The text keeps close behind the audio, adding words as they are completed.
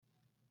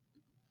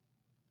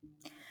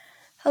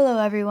Hello,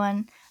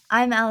 everyone.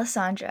 I'm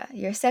Alessandra,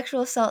 your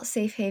Sexual Assault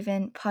Safe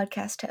Haven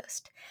podcast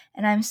host,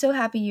 and I'm so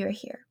happy you're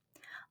here.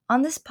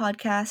 On this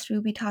podcast,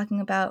 we'll be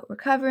talking about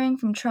recovering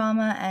from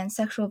trauma and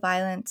sexual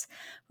violence,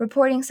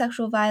 reporting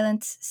sexual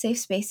violence, safe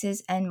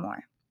spaces, and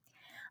more.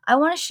 I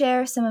want to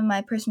share some of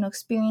my personal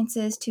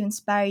experiences to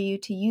inspire you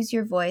to use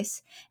your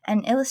voice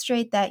and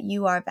illustrate that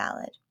you are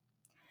valid.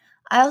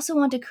 I also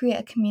want to create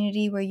a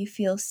community where you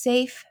feel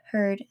safe,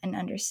 heard, and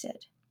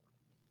understood.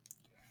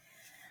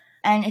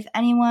 And if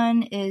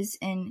anyone is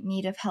in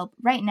need of help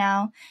right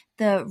now,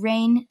 the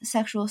RAIN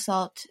Sexual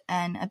Assault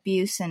and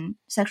Abuse and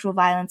Sexual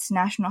Violence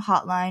National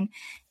Hotline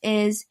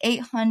is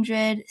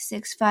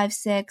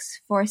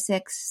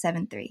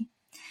 800-656-4673.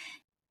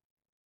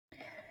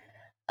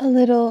 A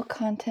little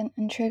content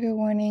and trigger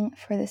warning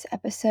for this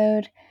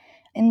episode.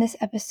 In this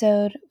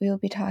episode, we will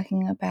be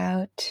talking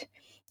about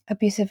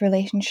abusive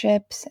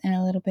relationships and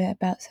a little bit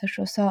about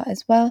sexual assault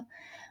as well.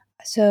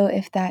 So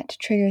if that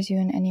triggers you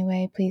in any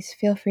way, please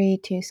feel free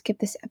to skip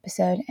this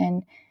episode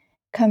and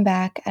come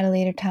back at a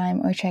later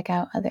time or check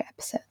out other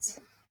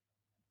episodes.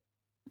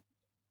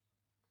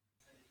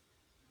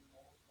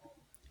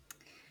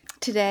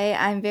 Today,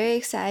 I'm very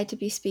excited to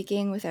be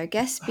speaking with our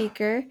guest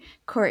speaker,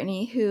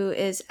 Courtney, who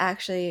is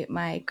actually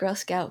my Girl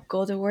Scout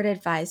Gold Award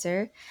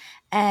advisor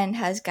and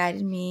has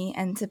guided me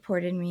and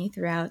supported me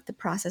throughout the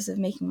process of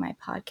making my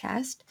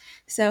podcast.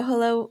 So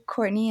hello,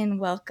 Courtney, and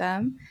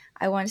welcome.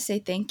 I want to say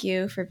thank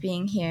you for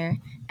being here,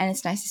 and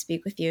it's nice to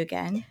speak with you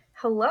again.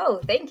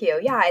 Hello, thank you.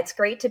 Yeah, it's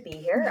great to be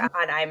here,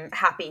 and I'm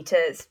happy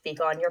to speak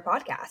on your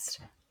podcast.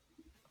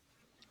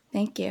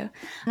 Thank you.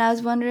 And I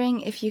was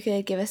wondering if you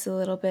could give us a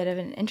little bit of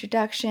an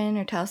introduction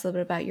or tell us a little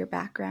bit about your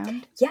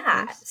background.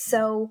 Yeah, first.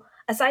 so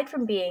aside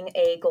from being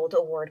a Gold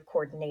Award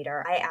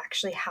coordinator, I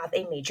actually have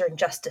a major in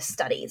justice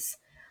studies,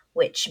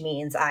 which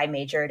means I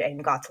majored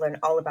and got to learn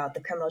all about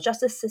the criminal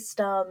justice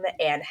system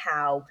and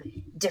how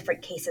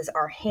different cases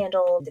are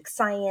handled,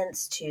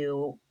 science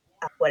to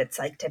what it's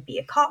like to be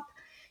a cop,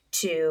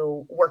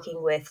 to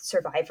working with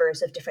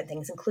survivors of different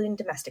things, including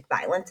domestic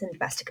violence and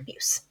domestic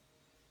abuse.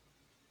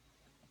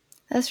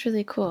 That's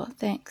really cool.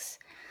 Thanks.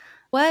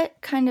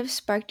 What kind of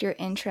sparked your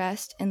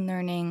interest in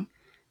learning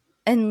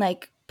and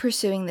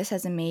pursuing this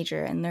as a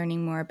major and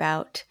learning more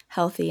about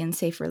healthy and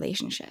safe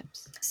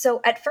relationships? So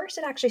at first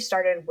it actually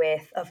started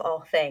with, of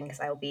all things,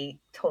 I will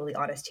be totally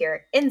honest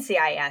here, in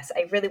CIS,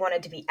 I really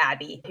wanted to be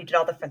Abby, who did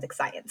all the forensic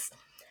science.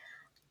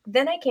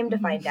 Then I came to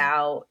find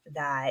out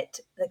that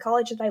the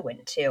college that I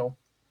went to,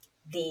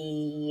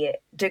 the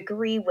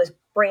degree was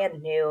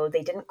brand new.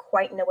 They didn't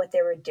quite know what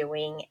they were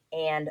doing,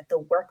 and the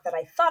work that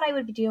I thought I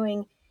would be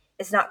doing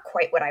is not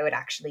quite what I would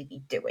actually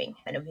be doing.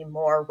 And it would be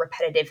more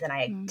repetitive than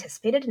I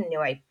anticipated and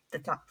knew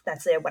that's not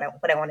necessarily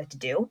what I wanted to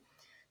do.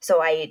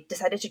 So I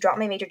decided to drop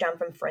my major down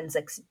from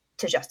forensics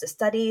to justice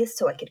studies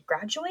so I could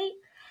graduate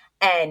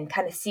and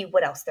kind of see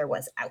what else there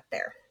was out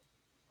there.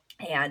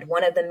 And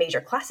one of the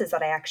major classes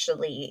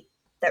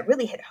that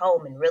really hit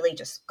home and really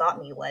just got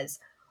me was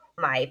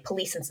my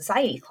police and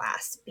society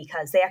class,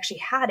 because they actually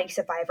had a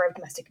survivor of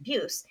domestic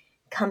abuse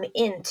come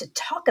in to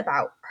talk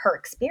about her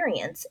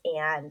experience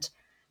and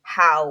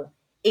how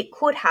it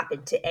could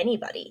happen to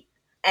anybody.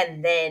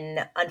 And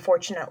then,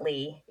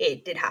 unfortunately,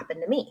 it did happen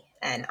to me.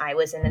 And I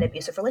was in an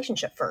abusive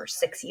relationship for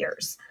 6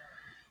 years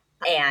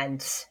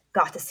and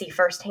got to see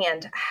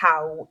firsthand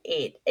how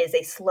it is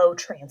a slow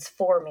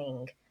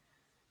transforming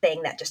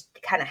thing that just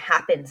kind of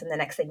happens. And the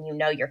next thing you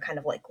know, you're kind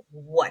of like,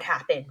 what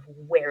happened?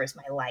 Where is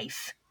my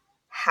life?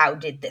 How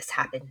did this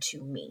happen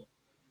to me?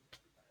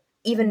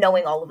 Even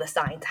knowing all of the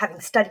signs, having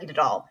studied it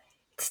all,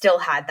 it still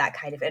had that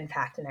kind of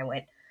impact. And I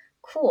went,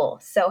 cool.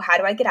 So how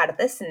do I get out of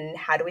this and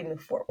how do we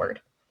move forward?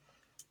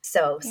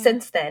 So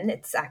since then,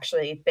 it's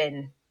actually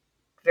been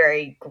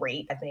very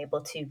great. I've been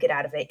able to get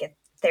out of it, get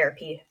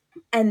therapy,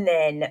 and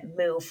then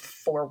move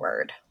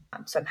forward.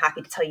 So I'm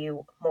happy to tell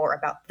you more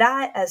about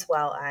that as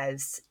well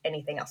as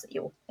anything else that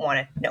you want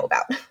to know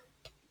about.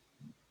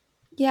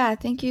 Yeah,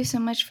 thank you so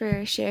much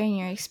for sharing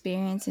your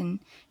experience and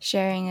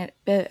sharing a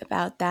bit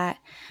about that.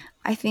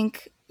 I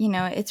think,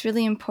 it's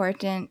really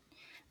important,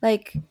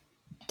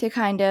 to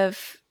kind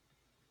of,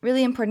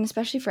 really important,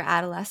 especially for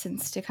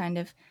adolescents, to kind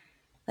of,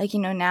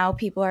 now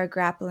people are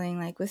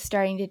grappling, with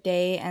starting to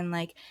date. And,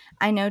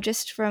 I know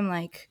just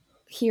from,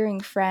 hearing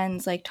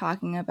friends,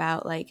 talking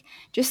about,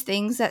 just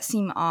things that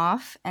seem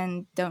off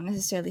and don't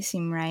necessarily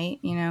seem right,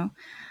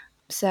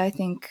 So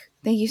thank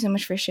you so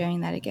much for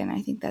sharing that again.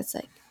 I think that's,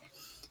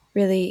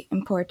 really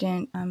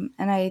important. And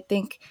I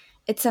think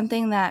it's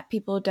something that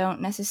people don't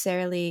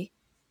necessarily,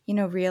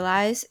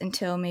 realize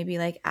until maybe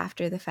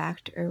after the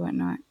fact or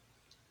whatnot.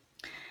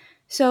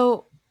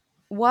 So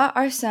what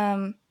are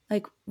some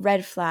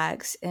red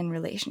flags in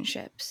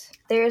relationships?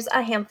 There's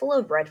a handful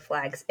of red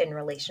flags in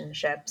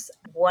relationships.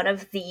 One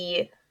of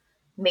the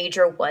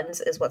major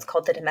ones is what's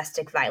called the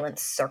domestic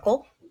violence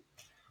circle.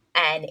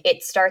 And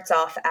it starts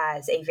off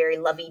as a very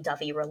lovey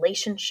dovey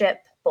relationship.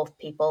 Both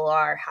people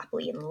are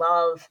happily in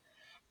love.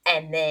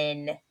 And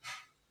then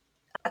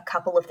a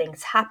couple of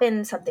things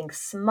happen, something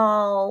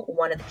small.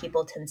 One of the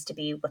people tends to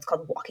be what's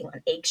called walking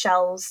on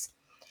eggshells.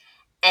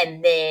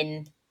 and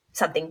then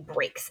something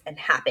breaks and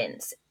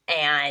happens,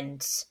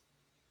 and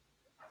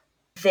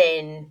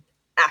then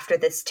after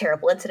this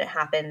terrible incident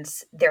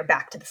happens, they're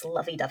back to this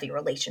lovey-dovey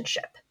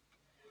relationship,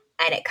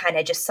 and it kind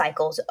of just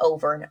cycles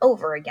over and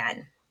over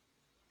again.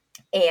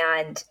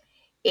 And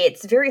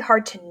it's very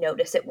hard to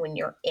notice it when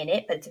you're in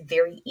it, but it's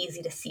very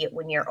easy to see it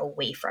when you're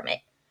away from it.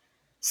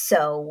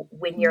 So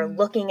when you're Mm.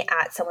 looking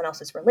at someone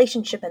else's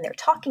relationship and they're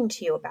talking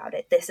to you about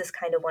it, this is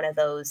kind of one of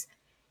those,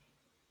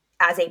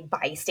 as a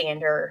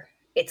bystander,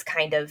 it's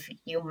kind of,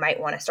 you might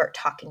want to start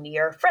talking to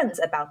your friends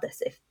about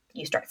this if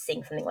you start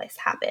seeing something like this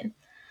happen.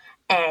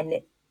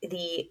 And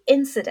the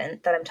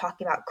incident that I'm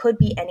talking about could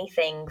be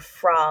anything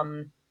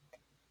from,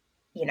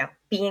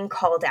 being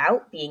called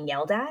out, being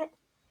yelled at,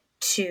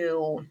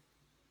 to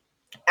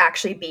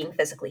actually being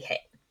physically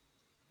hit.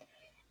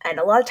 And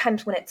a lot of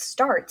times when it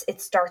starts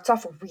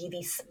off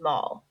really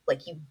small.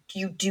 Like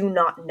you do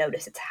not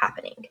notice it's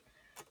happening.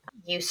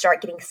 You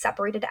start getting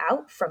separated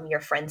out from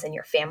your friends and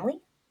your family.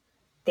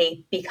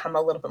 They become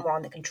a little bit more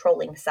on the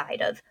controlling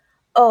side of,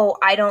 oh,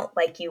 I don't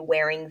like you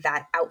wearing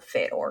that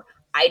outfit, or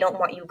I don't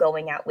want you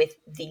going out with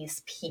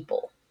these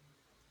people.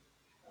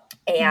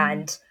 Mm.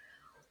 And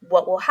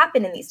what will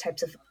happen in these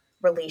types of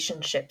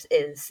relationships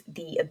is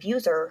the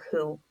abuser,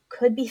 who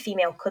could be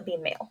female, could be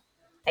male.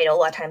 I know a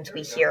lot of times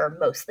we hear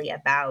mostly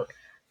about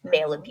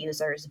male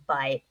abusers,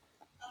 but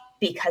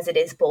because it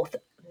is both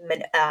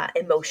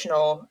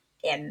emotional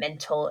and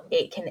mental,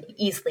 it can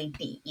easily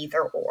be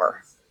either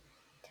or.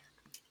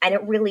 And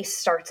it really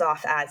starts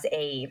off as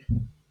a,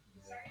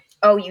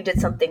 oh, you did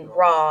something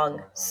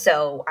wrong,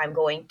 so I'm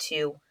going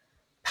to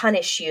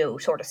punish you,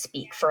 so to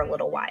speak, for a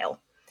little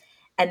while.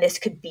 And this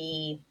could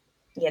be,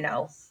 you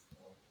know,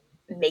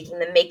 making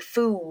them make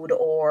food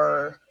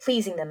or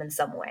pleasing them in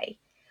some way,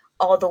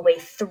 all the way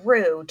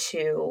through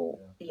to,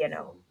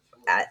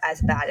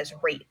 as bad as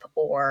rape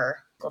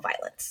or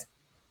violence.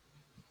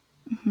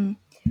 Hmm.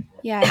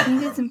 Yeah, I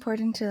think it's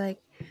important to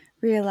like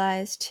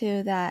realize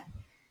too that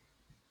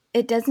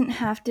it doesn't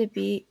have to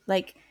be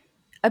like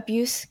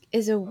abuse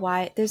is a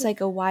wide there's like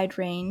a wide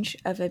range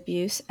of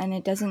abuse, and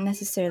it doesn't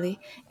necessarily,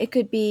 it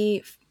could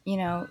be,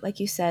 like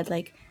you said,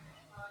 like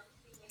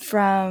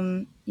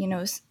from,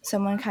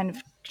 someone kind of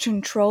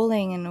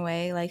controlling in a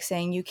way, like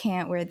saying you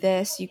can't wear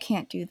this, you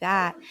can't do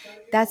that.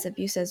 That's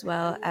abuse, as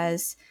well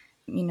as,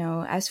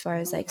 as far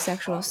as like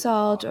sexual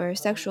assault or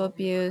sexual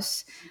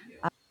abuse,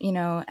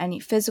 any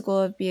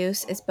physical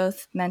abuse. It's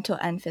both mental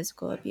and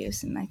physical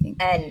abuse, and I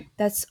think And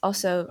that's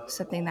also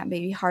something that may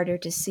be harder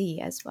to see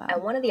as And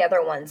well. one of the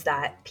other ones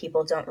that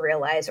people don't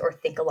realize or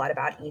think a lot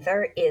about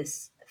either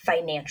is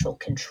financial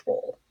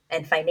control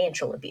and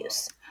financial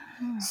abuse.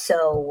 Oh.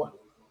 So,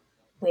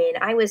 when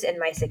I was in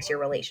my 6-year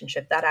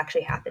relationship, that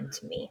actually happened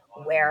to me,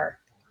 where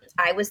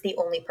I was the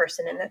only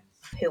person in it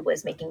who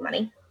was making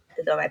money,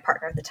 though my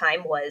partner at the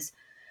time was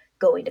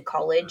going to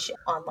college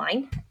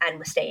online and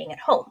was staying at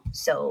home.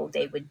 So,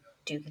 they would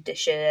do the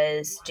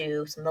dishes,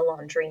 do some of the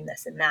laundry, and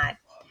this and that,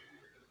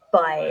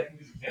 but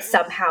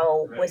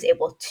somehow was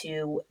able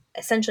to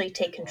essentially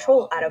take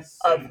control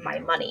of my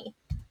money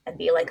and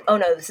be like, oh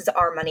no, this is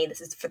our money.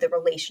 This is for the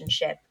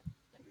relationship.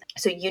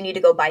 So you need to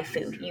go buy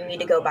food. You need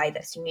to go buy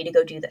this. You need to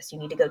go do this. You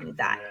need to go do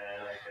that.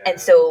 And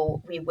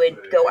so we would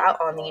go out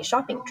on these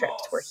shopping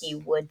trips where he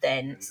would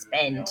then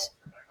spend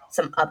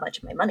a bunch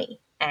of my money.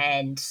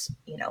 And,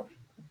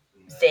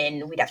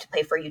 then we'd have to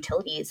pay for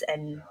utilities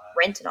and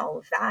rent and all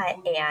of that.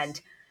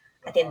 And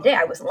at the end of the day,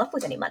 I wasn't left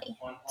with any money.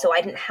 So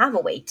I didn't have a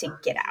way to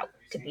get out,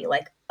 to be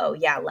like, oh,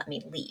 yeah, let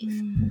me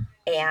leave. Mm.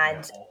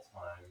 And,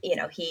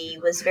 he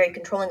was very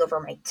controlling over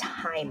my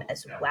time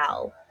as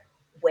well,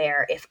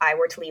 where if I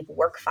were to leave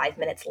work 5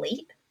 minutes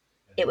late,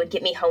 it would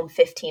get me home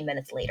 15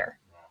 minutes later.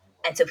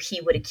 And so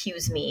he would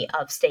accuse me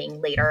of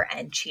staying later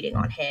and cheating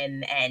on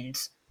him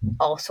and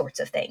all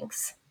sorts of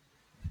things.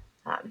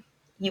 Um,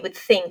 you would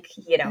think,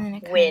 And then it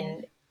kind of,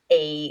 when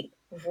a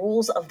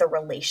rules of the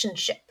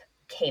relationship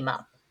came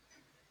up,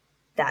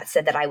 that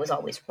said that I was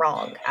always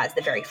wrong as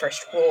the very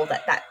first rule,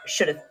 that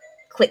should have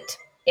clicked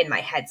in my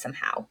head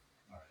somehow.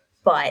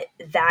 But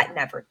that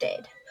never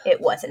did.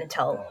 It wasn't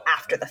until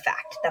after the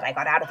fact that I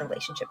got out of the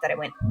relationship that I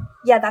went,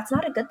 yeah, that's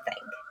not a good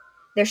thing.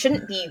 There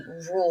shouldn't be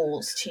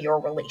rules to your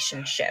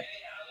relationship.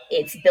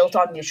 It's built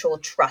on mutual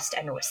trust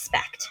and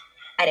respect.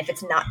 And if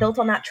it's not built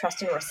on that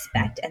trust and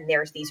respect, and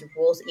there's these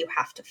rules that you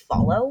have to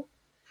follow,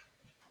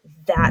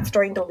 that's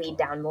starting to lead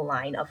down the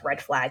line of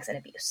red flags and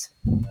abuse.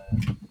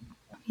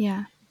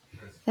 yeah,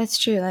 that's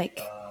true. Like,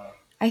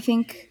 I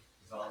think,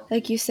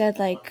 like you said,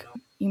 like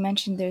you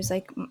mentioned, there's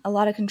like a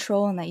lot of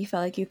control and that you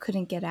felt like you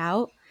couldn't get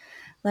out.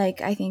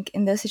 Like, I think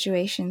in those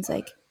situations,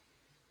 like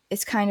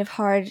it's kind of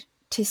hard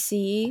to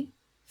see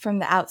from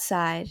the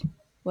outside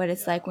what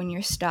it's like when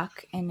you're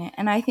stuck in it.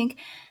 And I think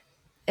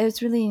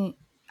it's really,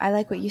 I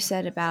like what you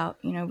said about,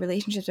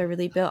 relationships are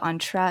really built on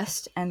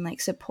trust and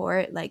like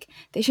support. Like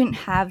they shouldn't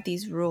have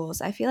these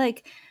rules. I feel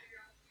like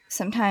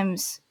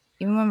sometimes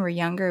even when we're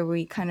younger,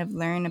 we kind of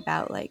learn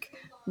about like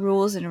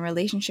rules in a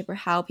relationship or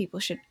how people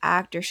should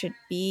act or should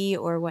be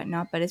or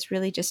whatnot, but it's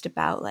really just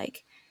about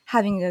like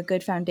having a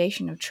good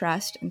foundation of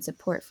trust and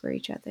support for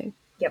each other.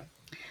 Yep.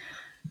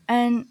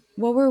 And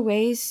what were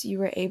ways you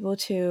were able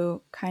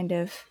to kind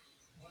of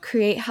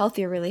create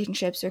healthier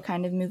relationships or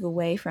kind of move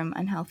away from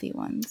unhealthy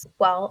ones?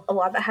 Well, a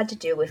lot of it had to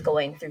do with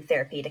going through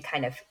therapy to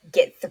kind of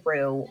get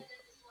through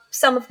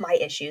some of my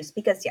issues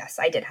because, yes,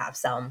 I did have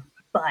some,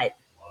 but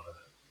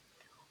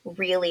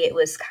really it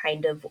was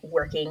kind of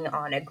working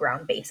on a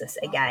ground basis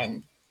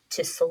again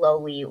to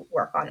slowly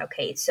work on,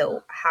 okay,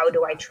 so how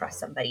do I trust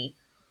somebody?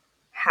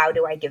 How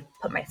do I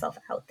put myself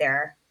out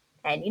there?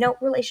 And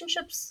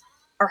relationships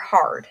are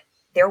hard.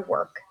 They're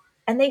work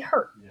and they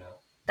hurt.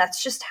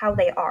 That's just how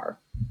they are.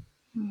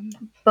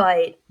 Mm-hmm.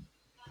 But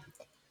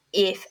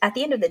if at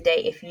the end of the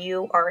day, if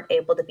you aren't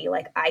able to be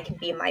like, I can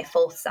be my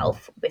full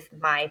self with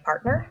my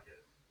partner,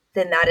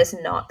 then that is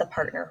not the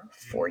partner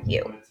for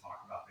you.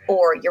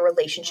 Or your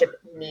relationship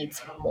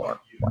needs more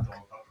work.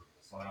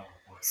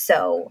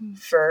 So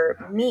for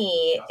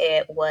me,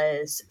 it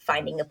was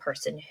finding a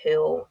person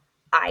who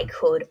I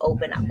could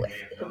open up with,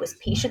 who was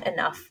patient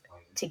enough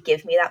to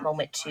give me that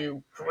moment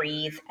to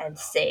breathe and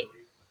sit,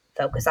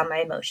 focus on my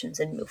emotions,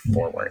 and move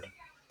forward.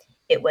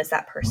 It was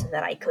that person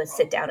that I could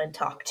sit down and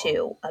talk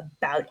to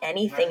about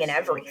anything and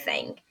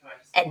everything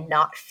and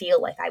not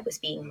feel like I was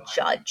being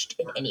judged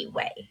in any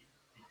way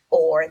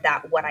or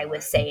that what I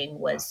was saying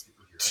was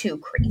too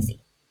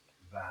crazy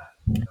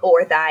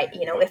or that,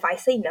 if I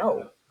say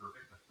no,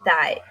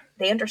 that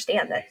they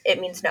understand that it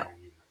means no,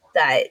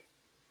 that,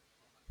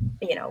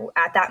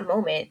 at that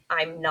moment,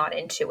 I'm not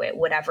into it,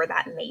 whatever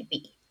that may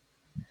be.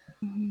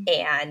 Mm-hmm.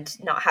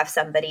 And not have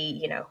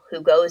somebody,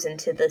 who goes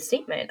into the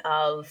statement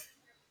of,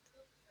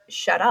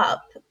 shut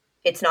up.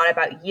 It's not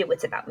about you,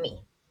 it's about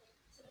me.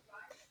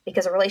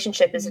 Because a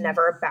relationship is Mm-hmm.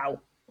 never about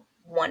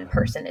one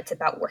person, it's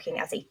about working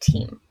as a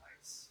team,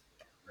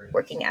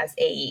 working as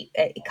a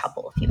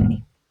couple, if you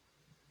may.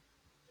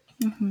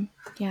 Mm-hmm.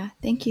 Yeah,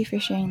 thank you for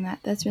sharing that.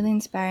 That's really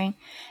inspiring.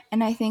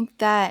 And I think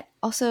that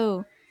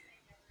also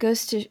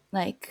goes to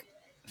like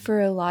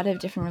for a lot of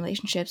different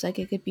relationships, like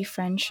it could be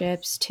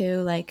friendships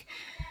too, like,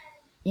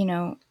 you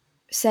know,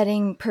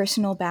 setting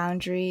personal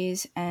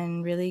boundaries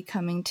and really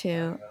coming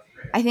to.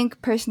 I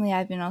think personally,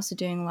 I've been also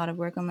doing a lot of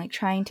work on like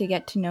trying to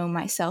get to know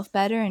myself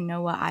better and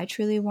know what I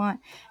truly want.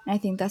 And I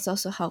think that's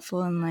also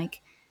helpful in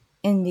like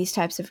in these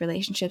types of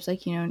relationships,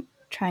 like,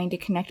 trying to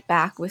connect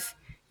back with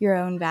your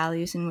own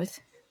values and with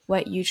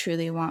what you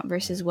truly want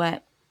versus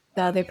what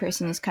the other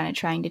person is kind of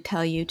trying to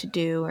tell you to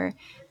do or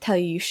tell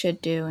you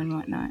should do and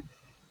whatnot.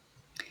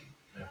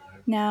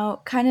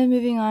 Now, kind of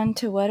moving on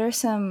to what are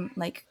some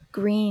like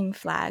green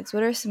flags?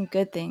 What are some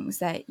good things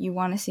that you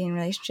want to see in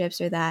relationships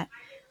or that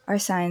are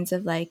signs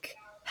of like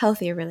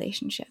healthier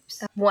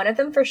relationships? One of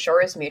them for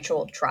sure is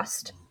mutual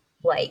trust.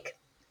 Like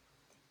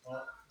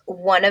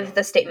one of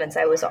the statements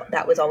that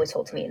was always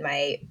told to me in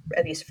my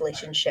abusive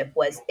relationship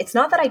was, it's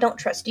not that I don't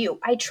trust you,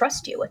 I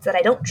trust you, it's that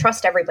I don't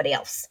trust everybody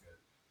else.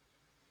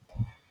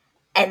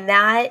 And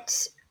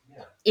that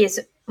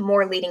is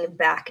more leading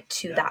back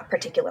to that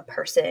particular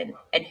person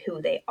and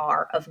who they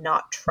are, of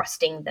not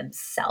trusting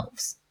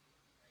themselves.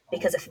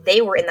 Because if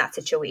they were in that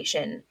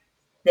situation,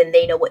 then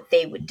they know what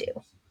they would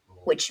do,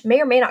 which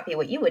may or may not be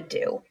what you would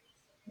do,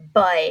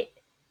 but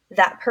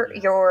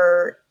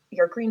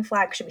your green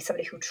flag should be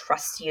somebody who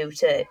trusts you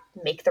to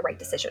make the right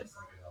decision.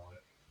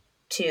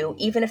 To,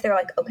 even if they're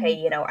like,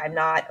 okay, I'm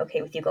not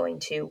okay with you going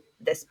to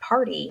this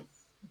party,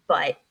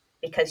 but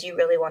because you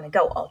really want to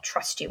go, I'll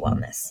trust you on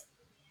this.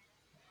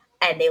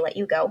 And they let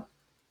you go,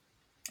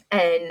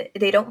 and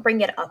they don't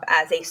bring it up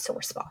as a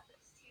sore spot.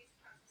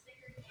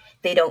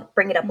 They don't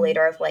bring it up Mm-hmm.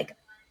 later of like,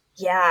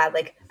 yeah,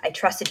 like I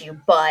trusted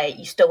you, but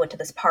you still went to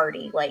this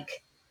party.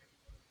 Like,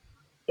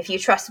 if you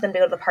trusted them to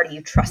go to the party,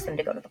 you trust them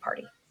to go to the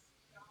party.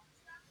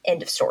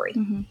 End of story.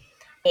 Mm-hmm.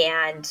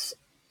 And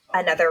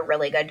another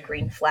really good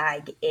green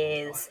flag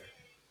is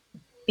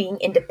being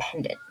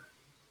independent,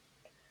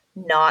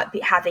 not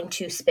having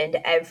to spend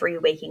every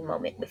waking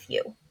moment with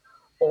you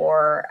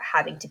or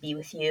having to be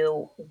with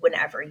you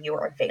whenever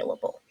you're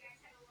available.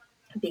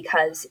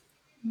 Because,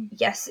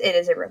 yes, it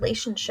is a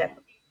relationship,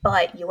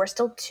 but you are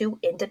still two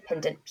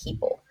independent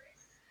people.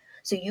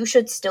 So you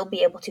should still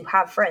be able to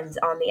have friends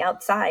on the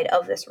outside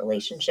of this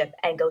relationship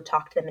and go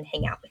talk to them and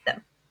hang out with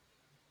them.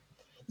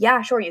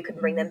 Yeah, sure, you can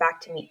bring Mm-hmm. them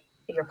back to meet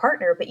your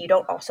partner, but you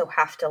don't also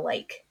have to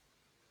like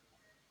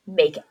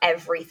make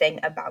everything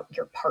about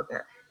your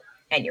partner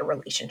and your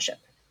relationship.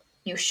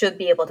 You should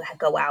be able to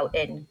go out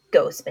and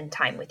go spend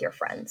time with your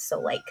friends.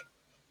 So like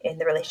in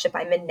the relationship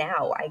I'm in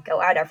now, I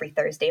go out every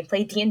Thursday and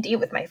play D&D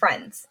with my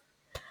friends.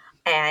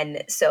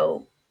 And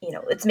so,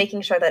 it's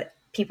making sure that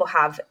people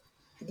have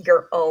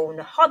your own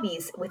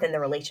hobbies within the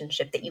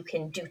relationship that you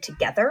can do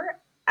together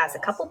as a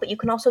couple, but you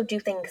can also do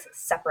things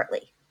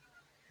separately.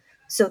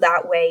 So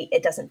that way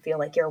it doesn't feel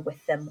like you're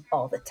with them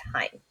all the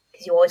time.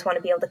 Because you always want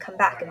to be able to come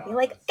back and be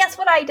like, guess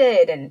what I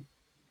did? And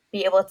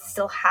be able to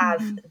still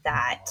have Mm-hmm.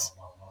 that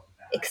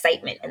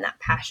excitement and that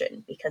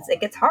passion, because it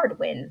gets hard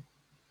when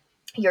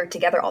you're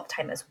together all the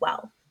time as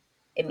well.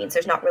 It means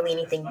there's not really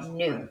anything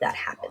new that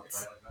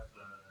happens.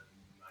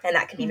 And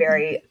that can be Mm-hmm.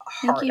 very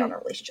Thank hard on you. a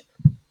relationship.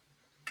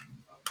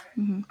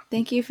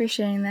 Thank you for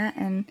sharing that,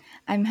 and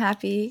I'm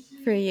happy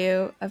for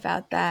you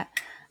about that.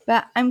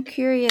 But I'm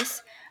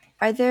curious,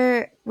 were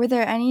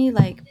there any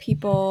like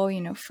people,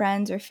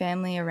 friends or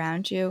family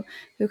around you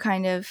who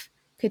kind of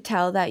could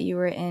tell that you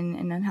were in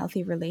an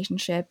unhealthy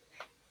relationship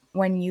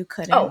when you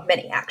couldn't? Oh,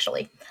 many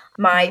actually.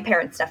 My Yeah.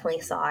 parents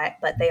definitely saw it,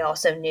 but they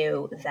also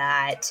knew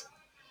that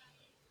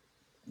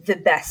the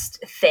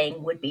best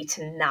thing would be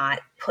to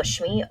not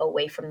push me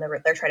away from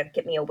or try to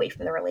get me away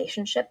from the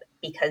relationship,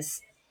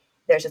 because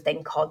there's a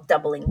thing called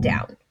doubling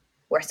down,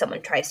 where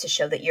someone tries to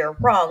show that you're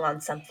wrong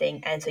on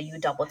something, and so you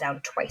double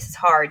down twice as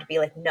hard to be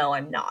like, no,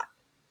 I'm not.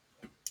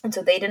 And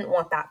so they didn't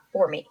want that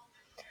for me.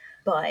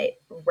 But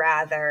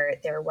rather,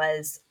 there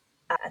was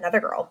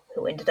another girl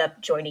who ended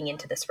up joining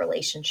into this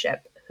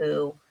relationship,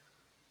 who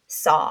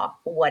saw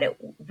what it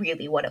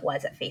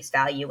was at face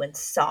value, and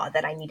saw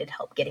that I needed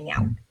help getting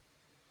out.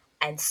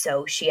 And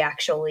so she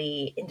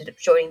actually ended up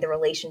joining the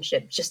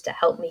relationship just to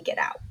help me get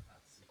out.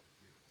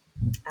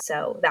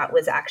 So that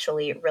was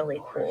actually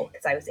really cool,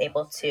 because I was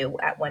able to,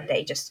 at one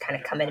day, just kind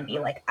of come in and be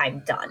like,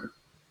 I'm done.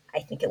 I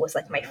think it was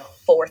like my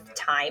fourth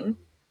time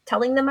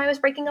telling them I was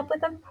breaking up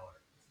with them.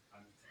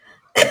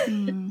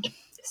 Mm,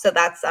 So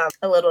that's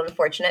a little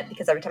unfortunate,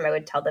 because every time I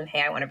would tell them,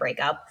 hey, I want to break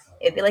up,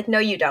 it'd be like, no,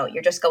 you don't.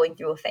 You're just going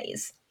through a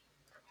phase.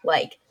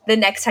 Like, the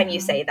next time you oh,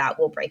 say that,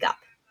 we'll break up.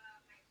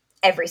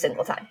 Every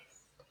single time.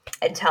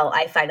 Until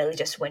I finally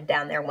just went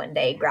down there one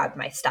day, grabbed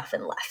my stuff,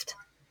 and left.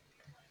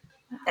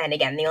 And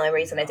again, the only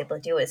reason I was able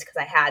to do it is because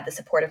I had the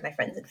support of my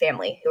friends and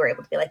family, who were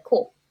able to be like,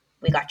 cool,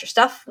 we got your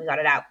stuff, we got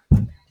it out.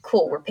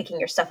 Cool, we're picking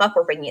your stuff up,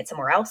 we're bringing it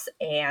somewhere else.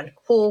 And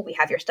cool, we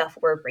have your stuff,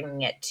 we're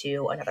bringing it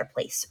to another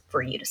place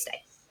for you to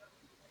stay.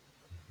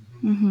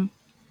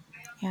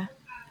 yeah.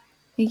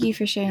 Thank you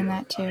for sharing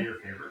that too.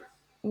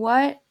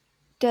 What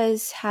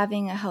does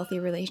having a healthy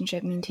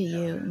relationship mean to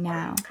you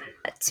now?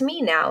 To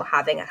me now,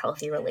 having a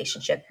healthy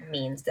relationship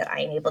means that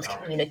I am able to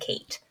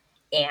communicate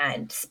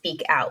and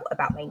speak out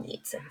about my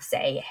needs and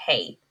say,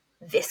 hey,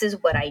 this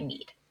is what I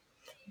need.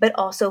 But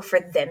also for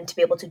them to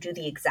be able to do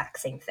the exact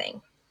same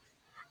thing,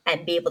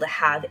 and be able to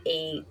have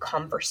a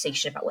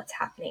conversation about what's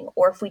happening.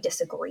 Or if we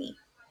disagree,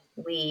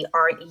 we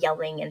aren't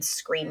yelling and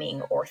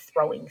screaming or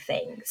throwing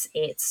things.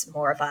 It's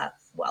more of a,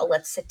 well,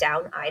 let's sit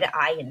down eye to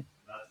eye and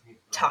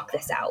talk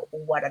this out.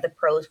 What are the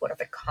pros? What are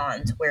the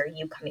cons? Where are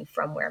you coming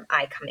from? Where am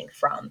I coming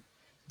from?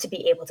 To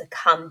be able to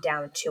come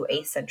down to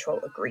a central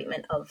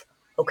agreement of,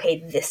 okay,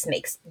 this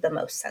makes the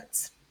most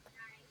sense.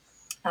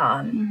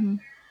 Um, Mm-hmm.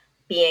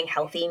 Being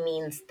healthy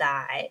means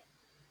that,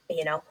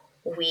 you know,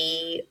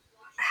 we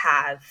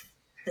have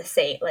the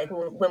same, like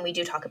when we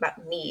do talk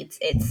about needs,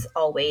 it's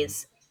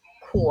always,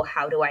 cool,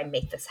 how do I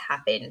make this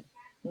happen?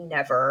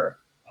 Never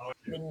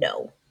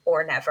no,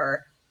 or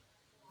never,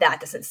 that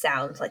doesn't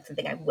sound like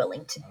something I'm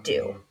willing to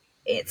do.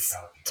 It's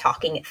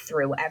talking it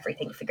through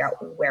everything to figure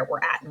out where we're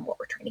at and what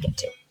we're trying to get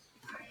to.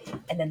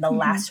 And then the Mm-hmm.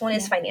 last one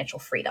is Yeah. financial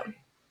freedom.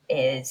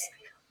 Is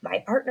my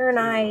partner and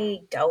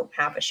I don't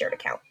have a shared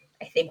account.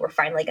 I think we're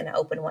finally going to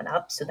open one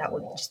up so that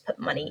we can just put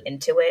money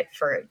into it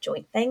for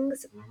joint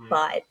things.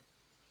 But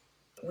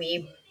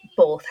we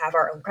both have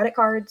our own credit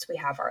cards. We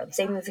have our own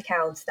savings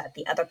accounts that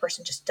the other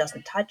person just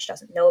doesn't touch,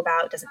 doesn't know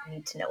about, doesn't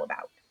need to know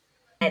about.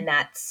 And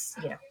that's,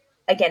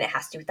 again, it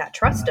has to do with that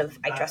trust of,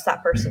 I trust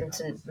that person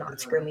to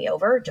not screw me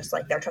over, just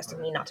like they're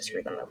trusting me not to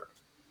screw them over.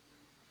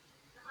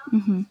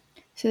 Mm-hmm.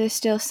 So there's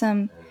still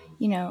some,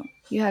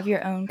 you have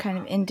your own kind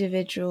of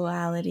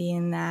individuality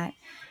in that.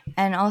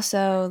 And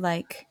also,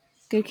 like,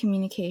 good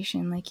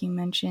communication, like you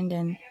mentioned,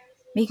 and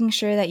making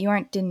sure that you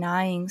aren't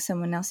denying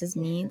someone else's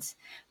needs.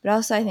 But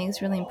also, I think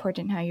it's really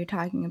important how you're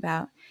talking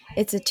about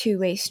it's a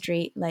two-way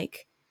street.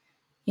 Like,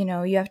 you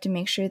have to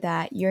make sure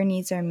that your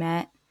needs are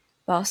met,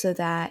 but also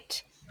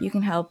that you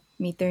can help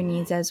meet their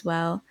needs as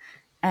well.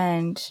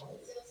 And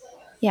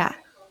yeah,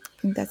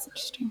 I think that's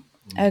interesting.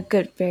 A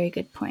good, very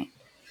good point.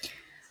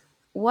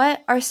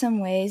 What are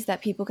some ways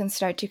that people can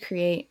start to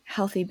create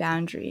healthy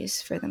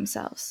boundaries for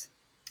themselves?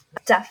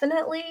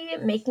 Definitely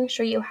making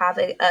sure you have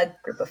a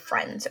group of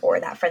friends, or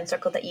that friend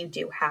circle that you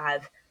do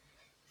have,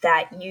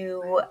 that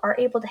you are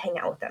able to hang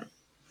out with them.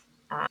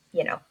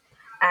 You know,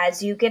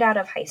 as you get out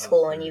of high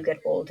school and you get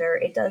older,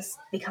 it does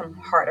become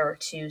harder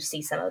to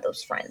see some of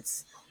those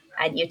friends.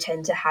 And you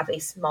tend to have a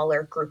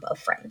smaller group of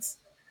friends.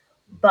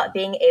 But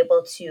being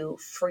able to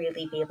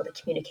freely be able to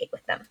communicate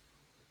with them,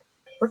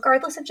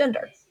 regardless of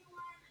gender,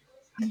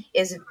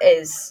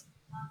 is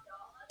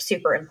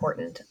super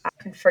important.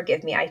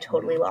 Forgive me, I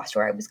totally lost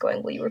where I was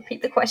going. Will you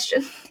repeat the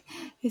question?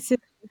 It's,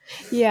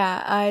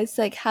 yeah, it's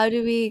like how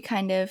do we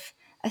kind of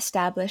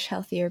establish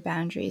healthier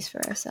boundaries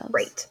for ourselves?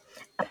 Great.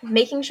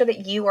 Making sure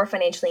that you are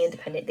financially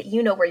independent, that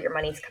you know where your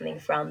money's coming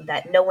from,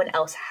 that no one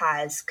else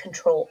has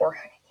control or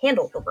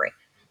handle over it.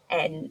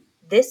 And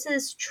this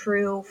is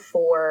true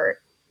for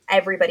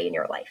everybody in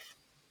your life,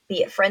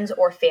 be it friends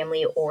or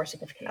family or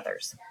significant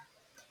others.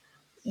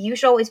 You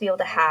should always be able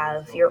to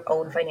have your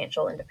own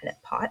financial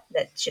independent pot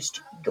that's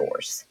just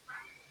yours.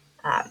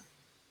 Um,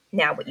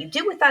 Now, what you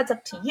do with that's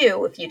up to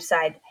you. If you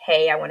decide,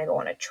 hey, I want to go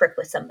on a trip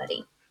with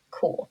somebody,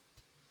 cool.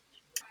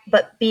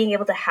 but being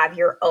able to have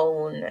your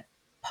own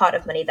pot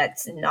of money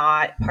that's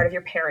not part of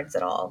your parents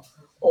at all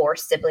or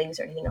siblings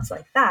or anything else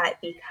like that,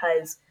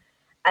 because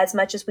as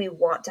much as we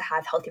want to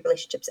have healthy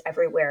relationships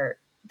everywhere,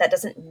 that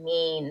doesn't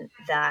mean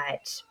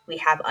that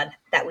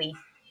that we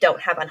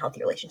don't have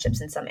unhealthy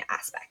relationships in some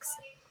aspects.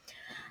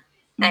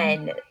 Mm-hmm.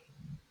 And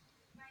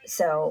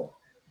so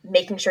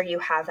making sure you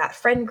have that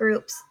friend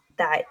groups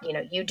that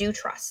you do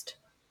trust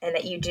and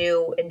that you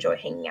do enjoy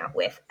hanging out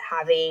with,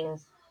 having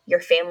your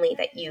family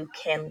that you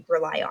can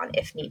rely on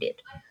if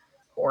needed,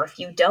 or if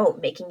you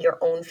don't, making your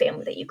own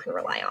family that you can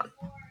rely on.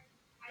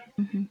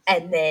 Mm-hmm.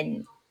 And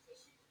then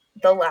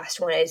the last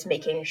one is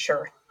making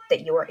sure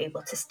that you are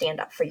able to stand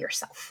up for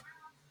yourself,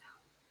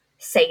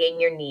 saying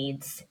your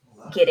needs,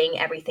 getting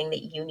everything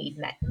that you need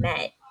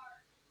met,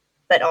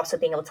 but also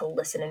being able to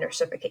listen and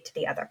reciprocate to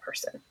the other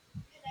person.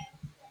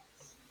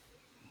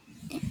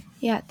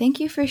 Yeah, thank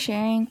you for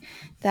sharing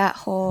that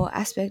whole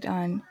aspect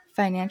on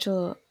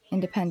financial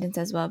independence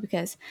as well,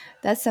 because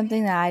that's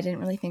something that I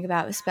didn't really think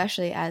about,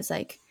 especially as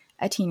like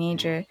a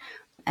teenager.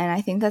 And I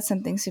think that's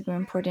something super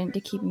important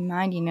to keep in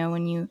mind,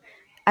 when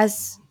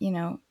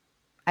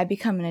I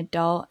become an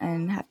adult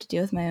and have to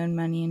deal with my own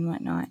money and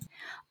whatnot.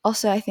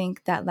 Also, I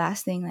think that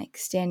last thing, like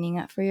standing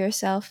up for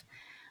yourself,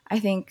 I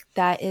think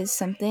that is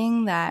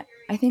something that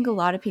I think a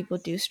lot of people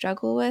do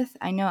struggle with.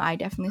 I know I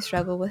definitely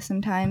struggle with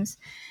sometimes.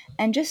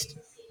 And just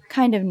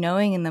kind of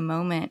knowing in the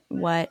moment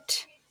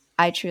what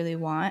I truly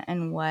want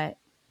and what,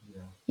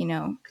 you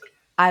know,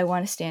 I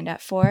want to stand up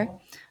for.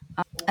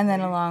 And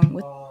then along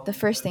with the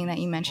first thing that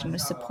you mentioned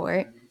was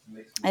support.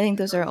 I think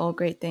those are all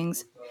great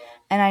things.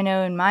 And I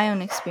know in my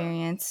own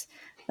experience,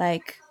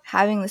 like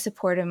having the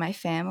support of my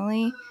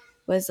family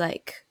was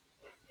like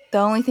the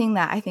only thing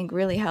that I think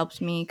really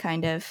helped me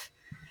kind of,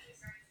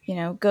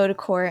 go to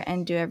court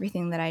and do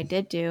everything that I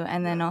did do.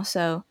 And then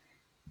also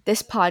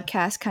this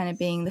podcast kind of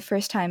being the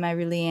first time I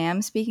really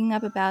am speaking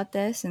up about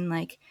this and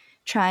like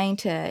trying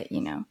to,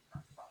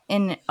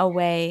 in a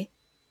way,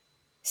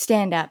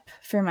 stand up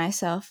for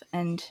myself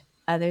and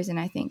others. And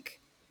I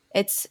think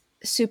it's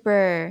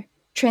super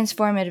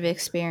transformative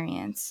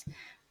experience,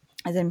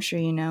 as I'm sure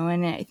you know.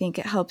 And I think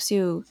it helps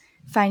you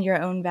find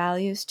your own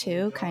values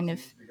too, kind of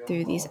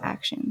through these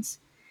actions.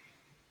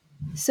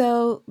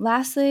 So,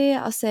 lastly,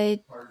 I'll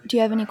say, do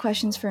you have any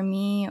questions for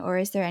me, or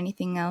is there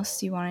anything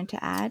else you wanted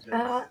to add?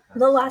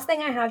 The last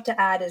thing I have to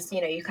add is,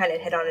 you kind of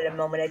hit on it a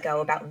moment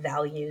ago about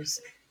values,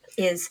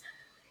 is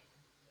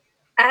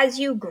as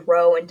you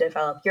grow and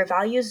develop, your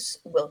values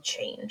will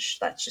change.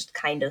 That's just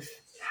kind of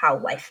how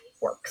life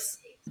works.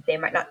 They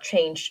might not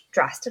change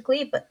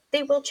drastically, but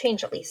they will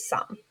change at least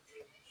some.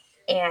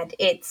 And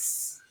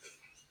it's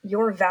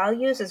your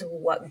values is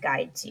what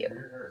guides you.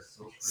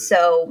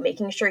 So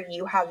making sure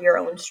you have your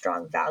own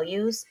strong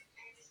values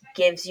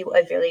gives you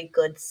a very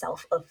good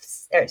sense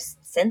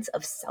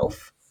of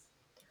self,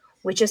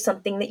 which is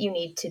something that you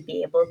need to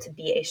be able to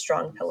be a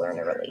strong pillar in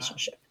a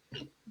relationship.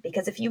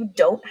 Because if you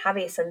don't have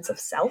a sense of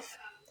self,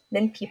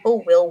 then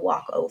people will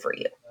walk over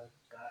you.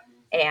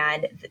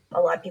 And a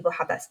lot of people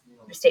have that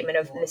statement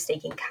of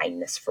mistaking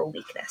kindness for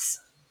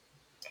weakness.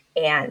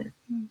 And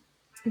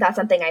that's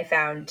something I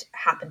found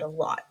happened a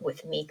lot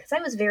with me because I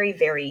was very,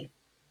 very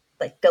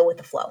like go with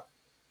the flow.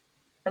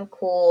 I'm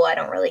cool. I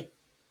don't really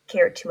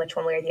care too much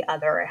one way or the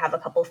other. I have a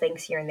couple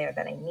things here and there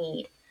that I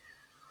need.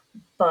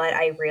 But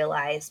I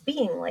realize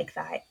being like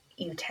that,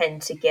 you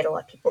tend to get a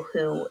lot of people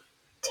who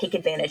take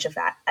advantage of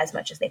that as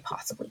much as they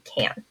possibly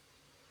can.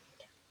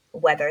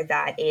 Whether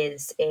that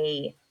is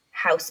a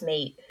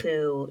housemate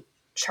who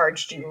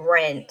charged you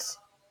rent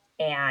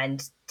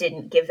and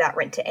didn't give that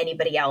rent to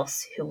anybody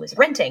else who was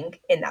renting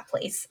in that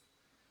place,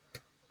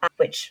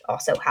 which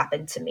also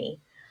happened to me.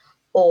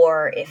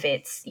 Or if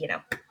it's,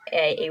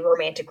 a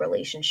romantic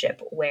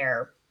relationship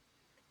where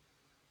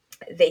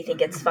they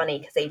think it's funny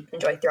because they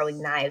enjoy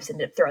throwing knives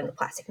and throwing a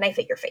plastic knife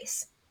at your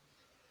face.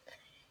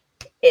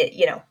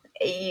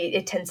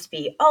 It tends to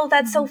be, oh,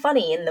 that's so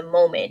funny in the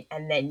moment.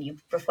 And then you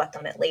reflect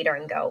on it later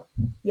and go,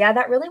 yeah,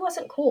 that really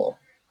wasn't cool.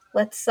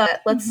 Let's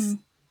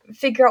Mm-hmm.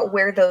 figure out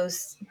where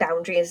those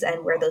boundaries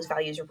and where those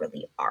values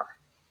really are.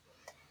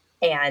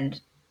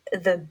 And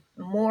the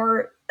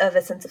more of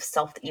a sense of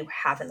self that you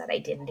have in that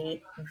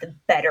identity, the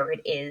better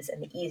it is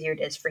and the easier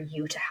it is for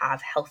you to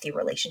have healthy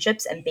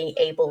relationships and being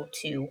able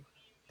to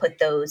put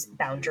those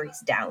boundaries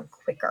down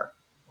quicker.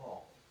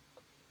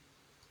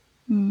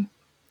 Mm.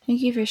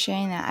 Thank you for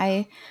sharing that.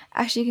 I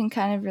actually can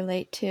kind of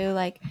relate to,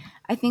 like,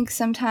 I think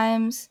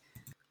sometimes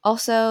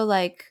also,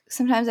 like,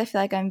 sometimes I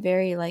feel like I'm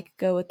very, like,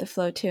 go with the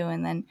flow too.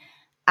 And then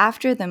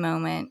after the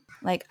moment,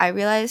 like, I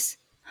realize,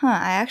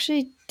 I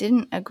actually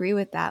didn't agree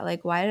with that.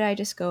 Like, why did I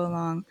just go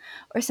along?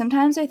 Or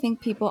sometimes I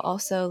think people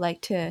also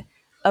like to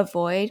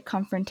avoid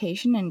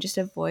confrontation and just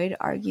avoid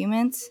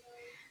arguments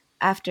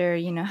after,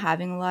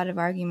 having a lot of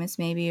arguments,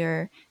 maybe,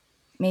 or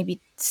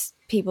maybe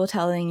people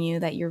telling you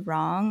that you're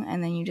wrong,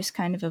 and then you just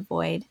kind of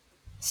avoid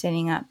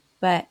standing up.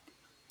 But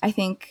I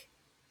think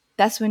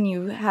that's when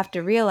you have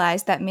to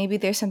realize that maybe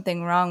there's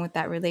something wrong with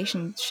that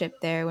relationship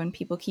there when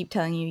people keep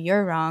telling you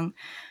you're wrong,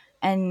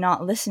 and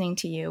not listening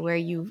to you, where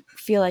you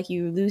feel like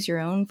you lose your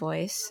own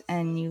voice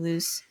and you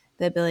lose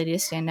the ability to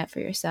stand up for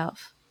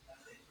yourself.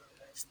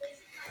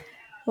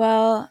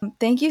 Well,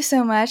 thank you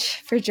so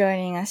much for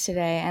joining us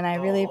today, and I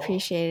really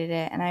appreciated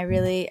it, and I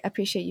really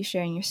appreciate you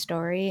sharing your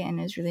story, and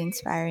it was really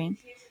inspiring.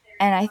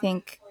 And I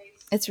think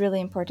it's really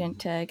important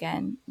to,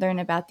 again, learn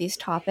about these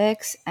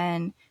topics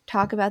and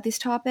talk about these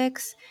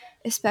topics,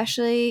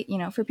 especially,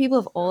 for people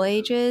of all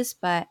ages,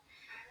 but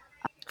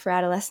for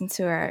adolescents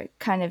who are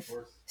kind of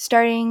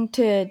starting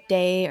to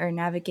date or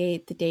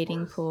navigate the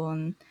dating pool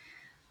and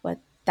what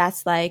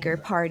that's like, or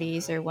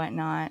parties or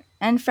whatnot,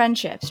 and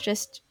friendships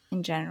just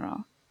in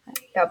general.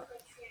 Yep.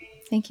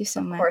 Thank you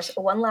so Of course,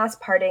 much. one last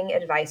parting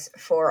advice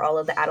for all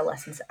of the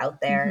adolescents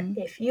out there.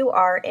 Mm-hmm. If you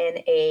are in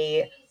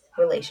a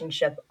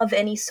relationship of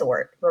any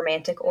sort,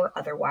 romantic or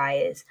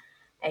otherwise,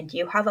 and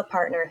you have a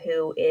partner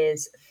who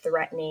is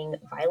threatening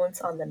violence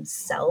on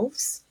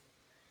themselves,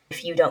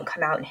 if you don't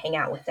come out and hang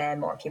out with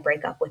them, or if you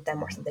break up with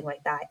them, or something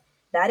like that,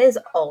 that is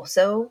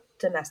also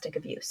domestic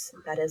abuse.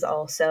 That is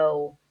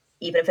also,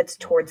 even if it's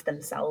towards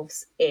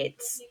themselves,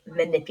 it's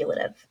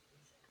manipulative.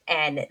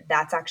 And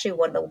that's actually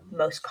one of the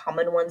most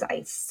common ones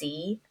I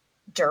see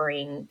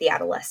during the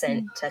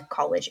adolescent to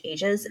college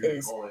ages,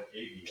 is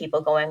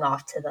people going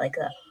off to like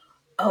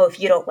oh, if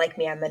you don't like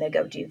me, I'm going to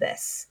go do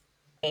this.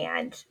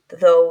 And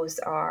those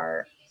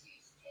are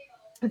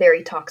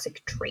very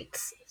toxic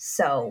traits.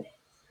 So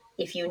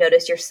if you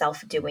notice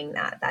yourself doing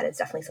that, that is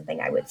definitely something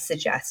I would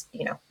suggest,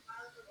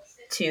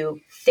 to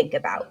think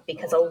about,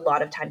 because a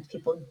lot of times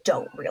people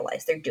don't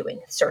realize they're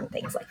doing certain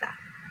things like that.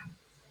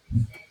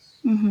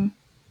 Mm-hmm.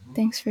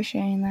 Thanks for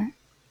sharing that.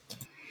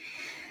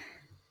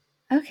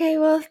 Okay,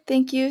 well,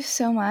 thank you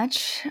so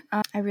much.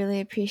 I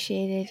really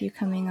appreciated you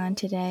coming on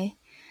today.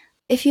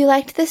 If you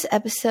liked this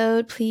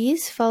episode,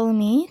 please follow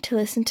me to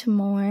listen to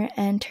more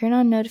and turn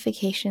on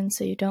notifications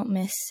so you don't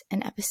miss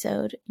an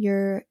episode.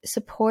 Your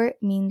support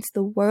means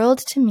the world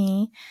to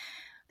me.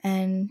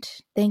 And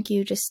thank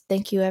you. Just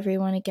thank you,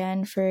 everyone,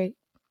 again, for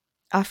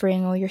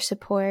offering all your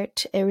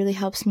support. It really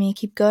helps me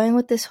keep going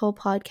with this whole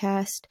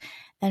podcast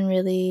and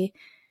really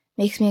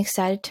makes me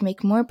excited to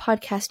make more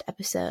podcast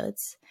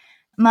episodes.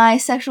 My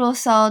sexual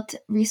assault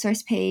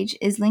resource page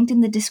is linked in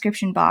the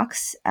description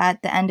box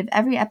at the end of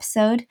every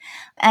episode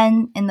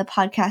and in the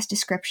podcast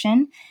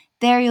description.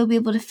 There you'll be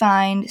able to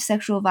find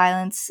sexual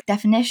violence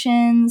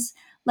definitions,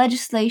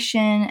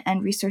 legislation,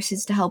 and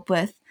resources to help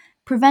with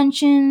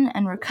prevention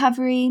and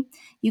recovery.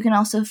 You can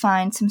also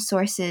find some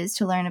sources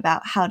to learn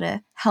about how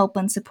to help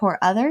and support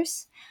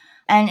others.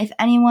 And if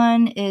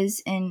anyone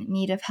is in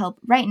need of help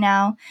right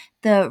now,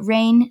 the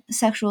RAIN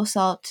Sexual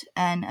Assault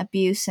and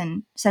Abuse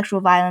and Sexual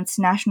Violence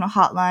National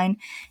Hotline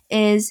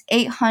is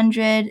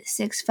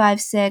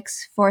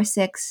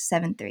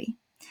 800-656-4673.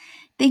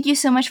 Thank you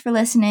so much for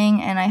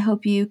listening, and I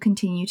hope you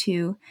continue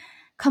to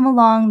come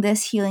along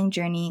this healing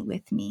journey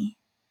with me.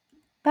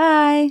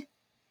 Bye!